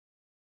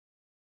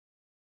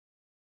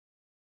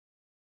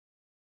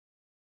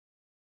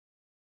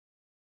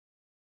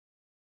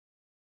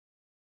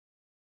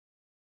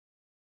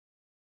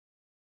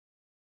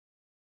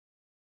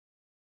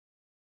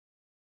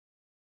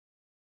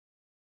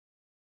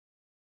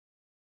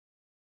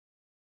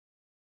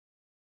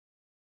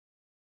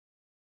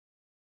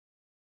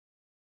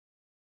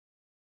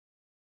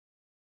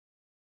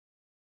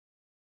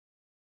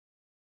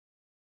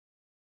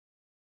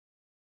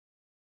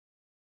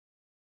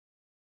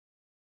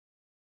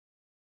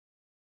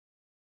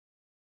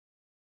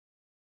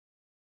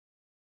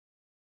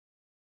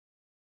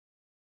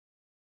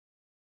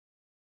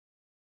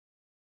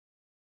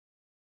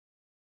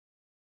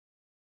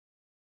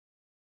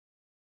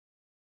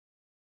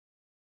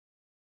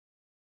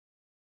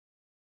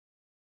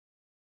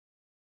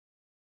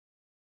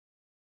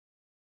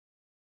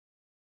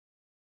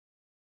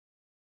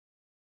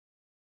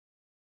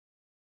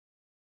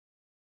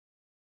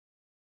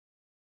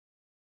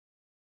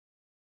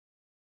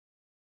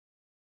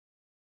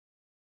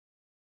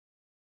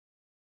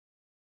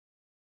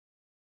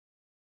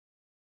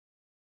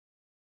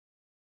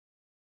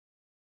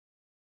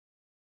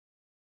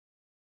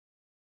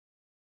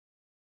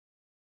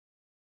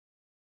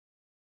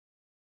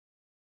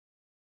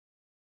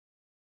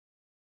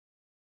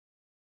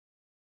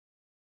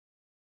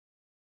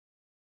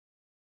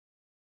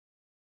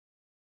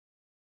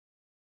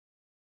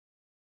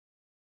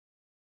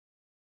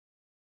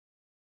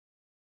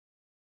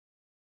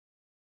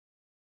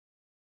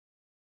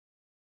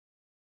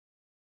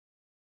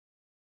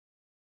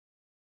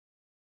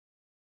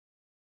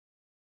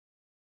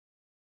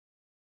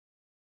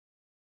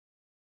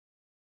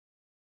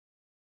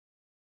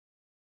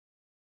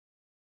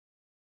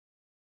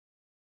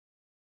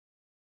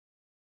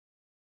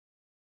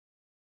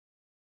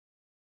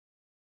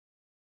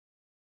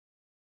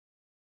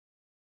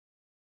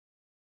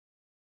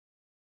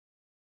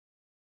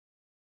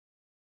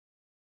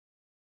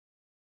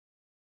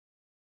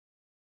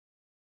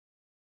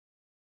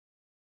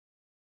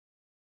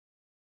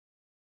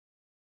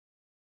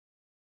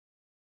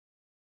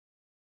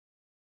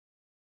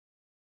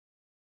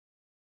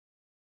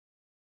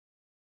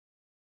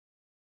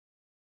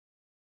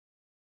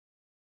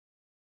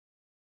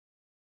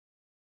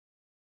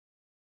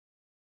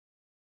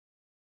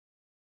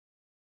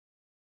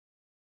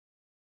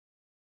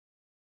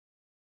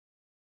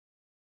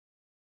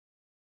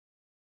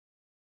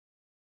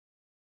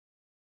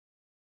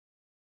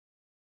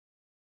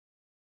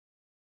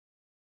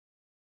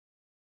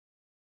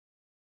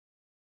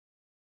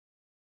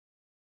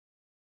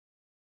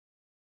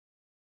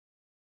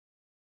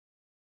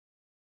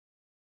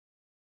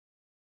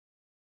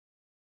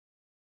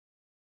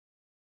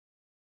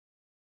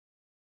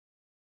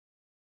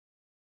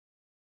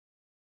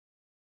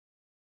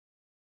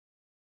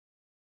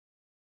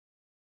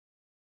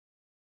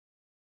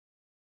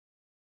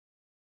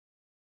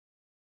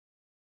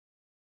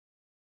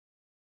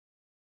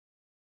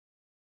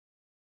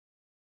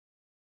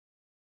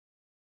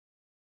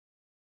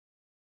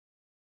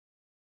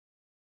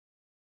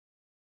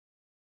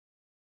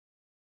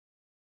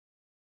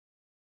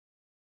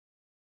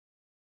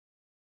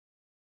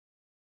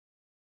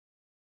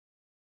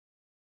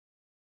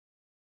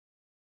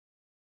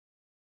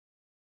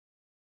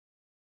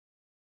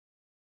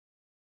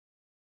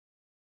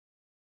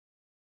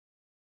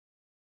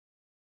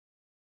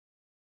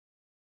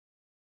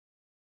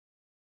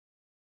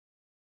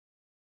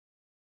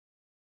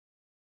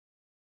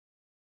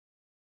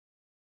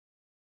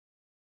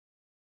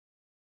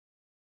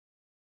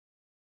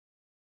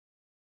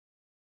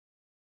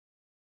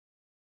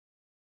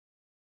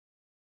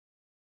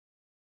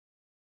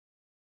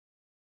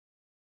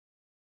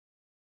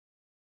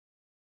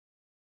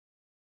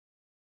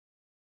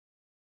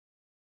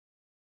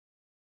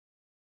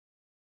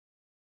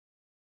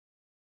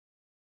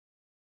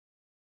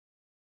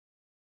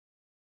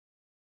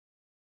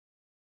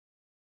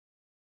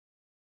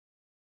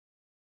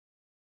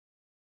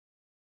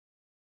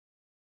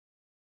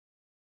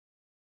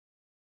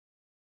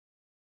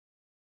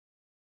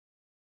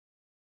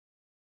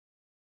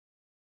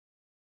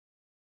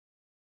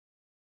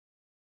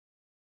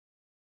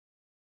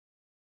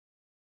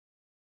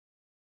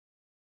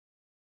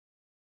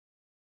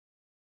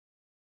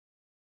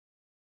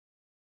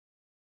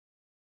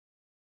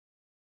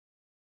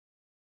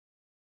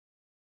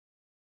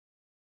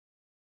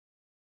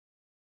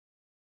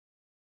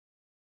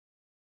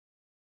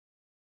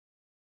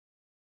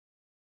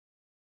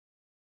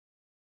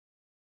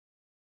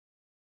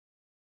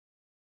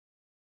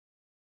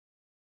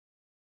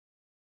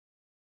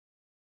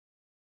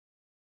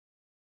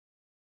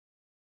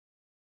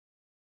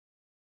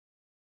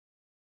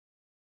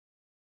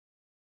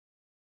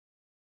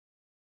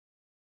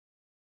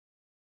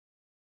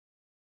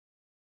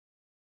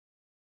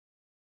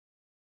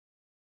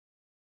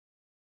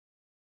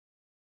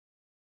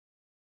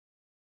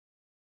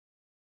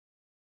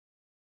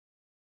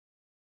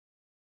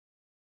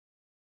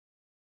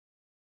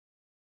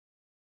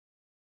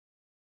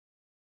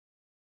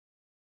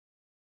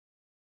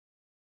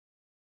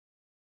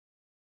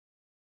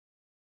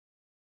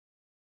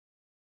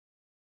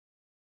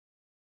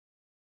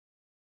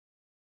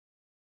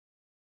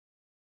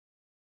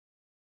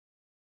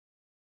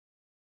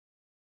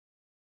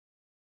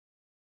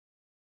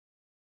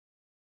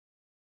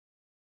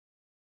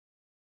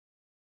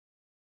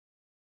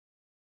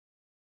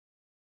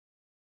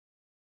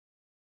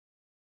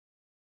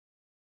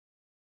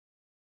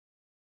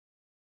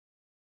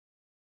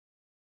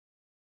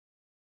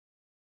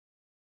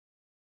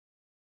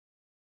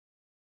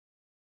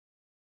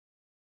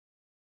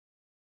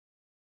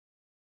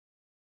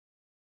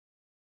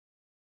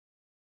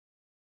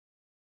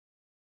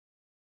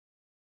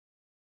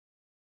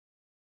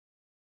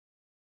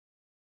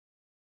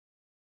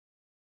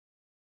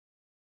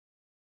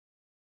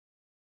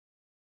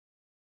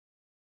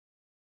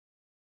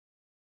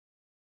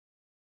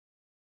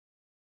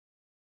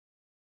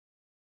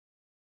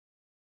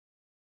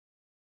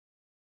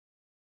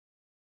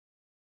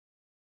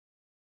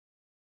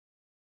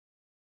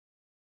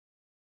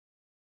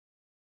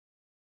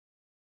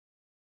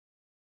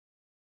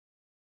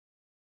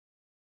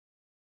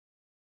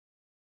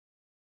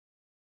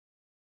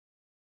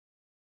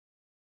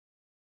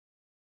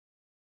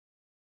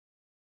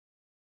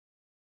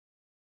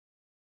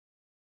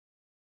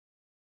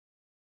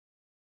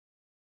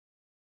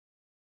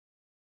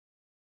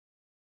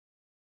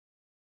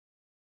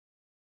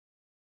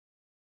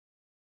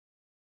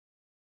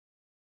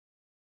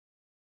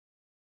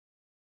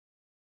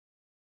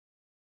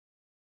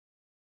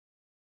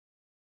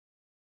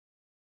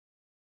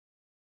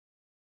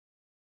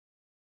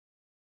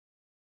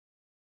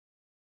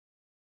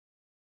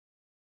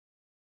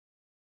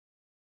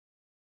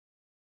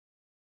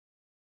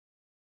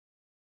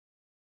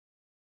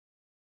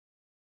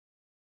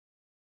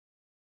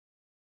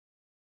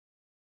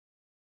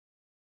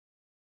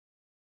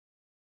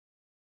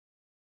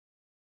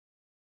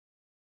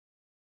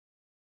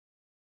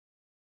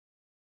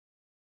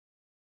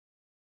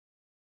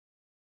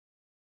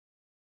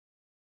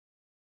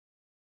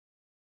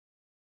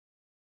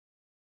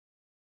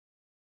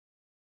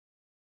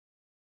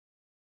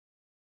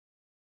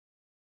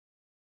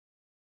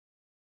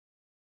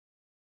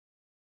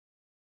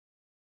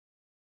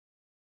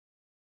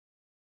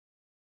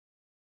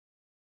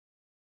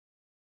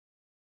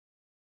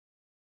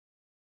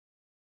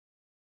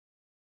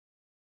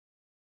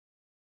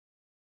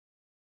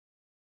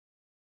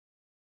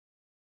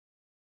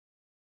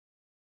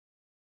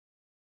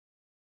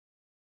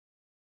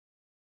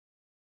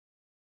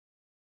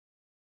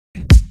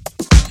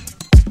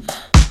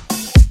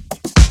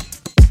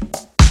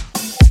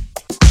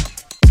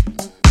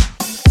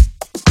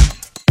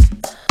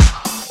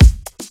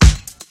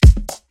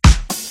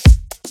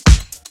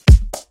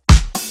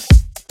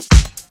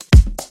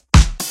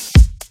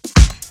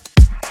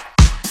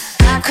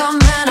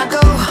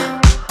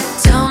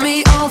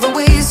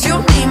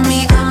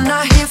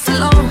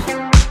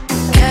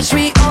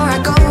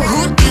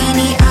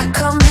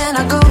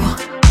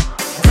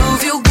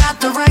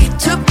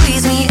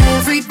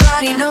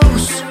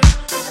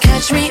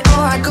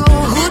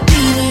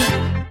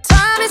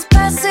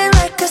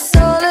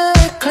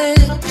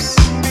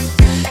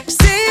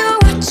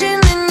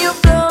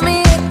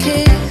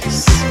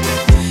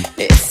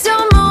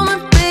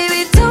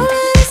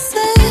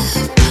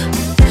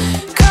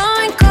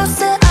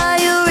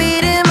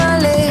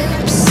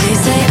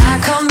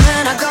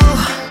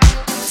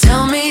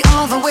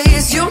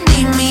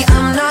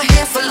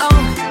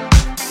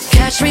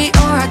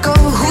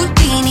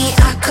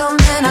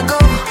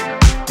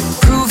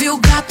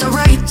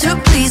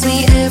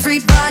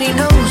everybody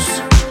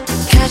knows.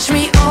 Catch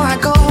me or I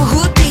go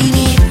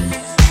Houdini.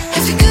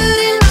 If you're good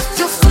enough,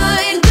 you'll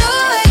find a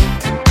way.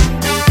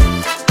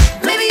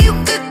 Maybe you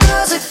could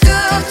cause a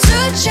girl to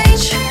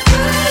change.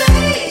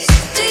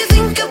 Do you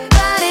think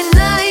about it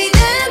night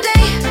and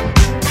day?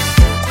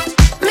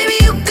 Maybe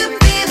you could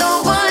be the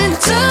one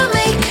to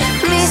make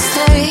me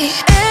stay.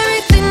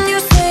 Everything you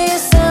say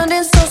is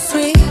sounding so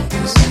sweet,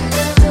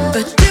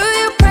 but do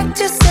you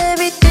practice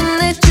everything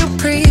that you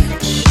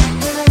preach?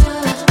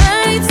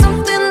 I need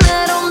something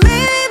that'll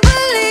make me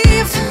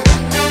believe.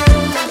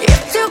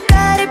 If you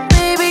got it,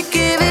 baby,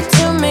 give it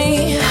to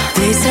me.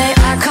 They say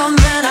I come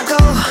and I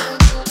go.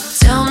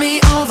 Tell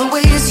me all the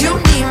ways you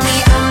need me.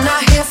 I'm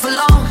not here for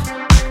long.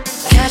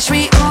 Catch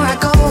me or I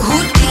go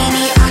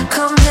Houdini. I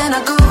come and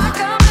I go.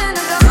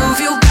 Prove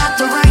you got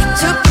the right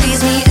to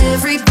please me.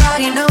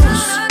 Everybody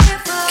knows.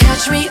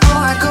 Catch me or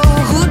I go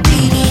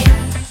Houdini.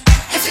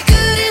 If you're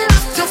good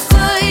enough, you'll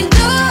find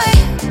a way.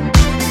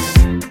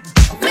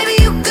 Maybe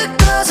you could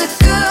cause a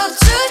girl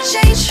to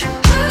change.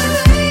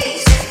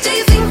 Do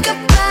you think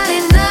about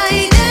it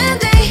night and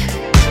day?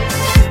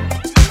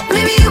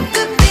 Maybe you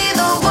could be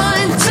the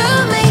one to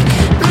make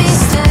me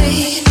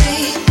stay.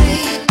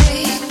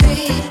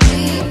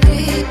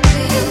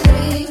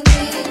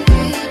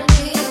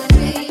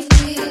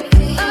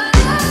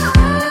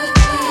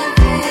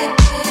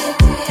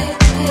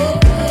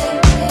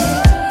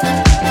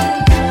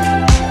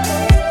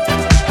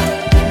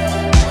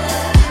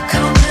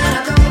 Come and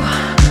I go.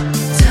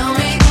 Tell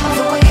me all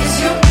the ways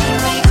you need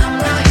me. I'm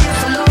not here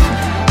for long.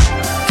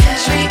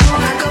 Catch me or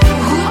I go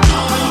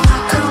Houdini. I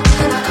come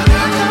and I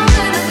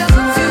go.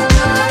 Prove you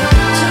got the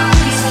right to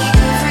please me.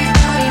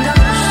 Everybody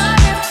knows.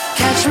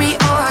 Catch me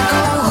or I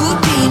go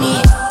Houdini.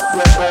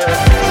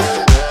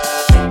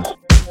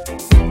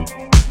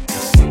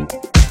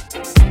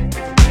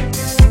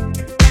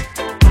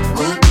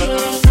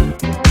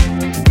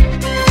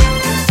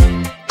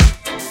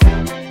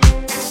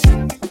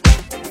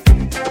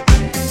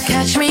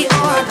 Catch me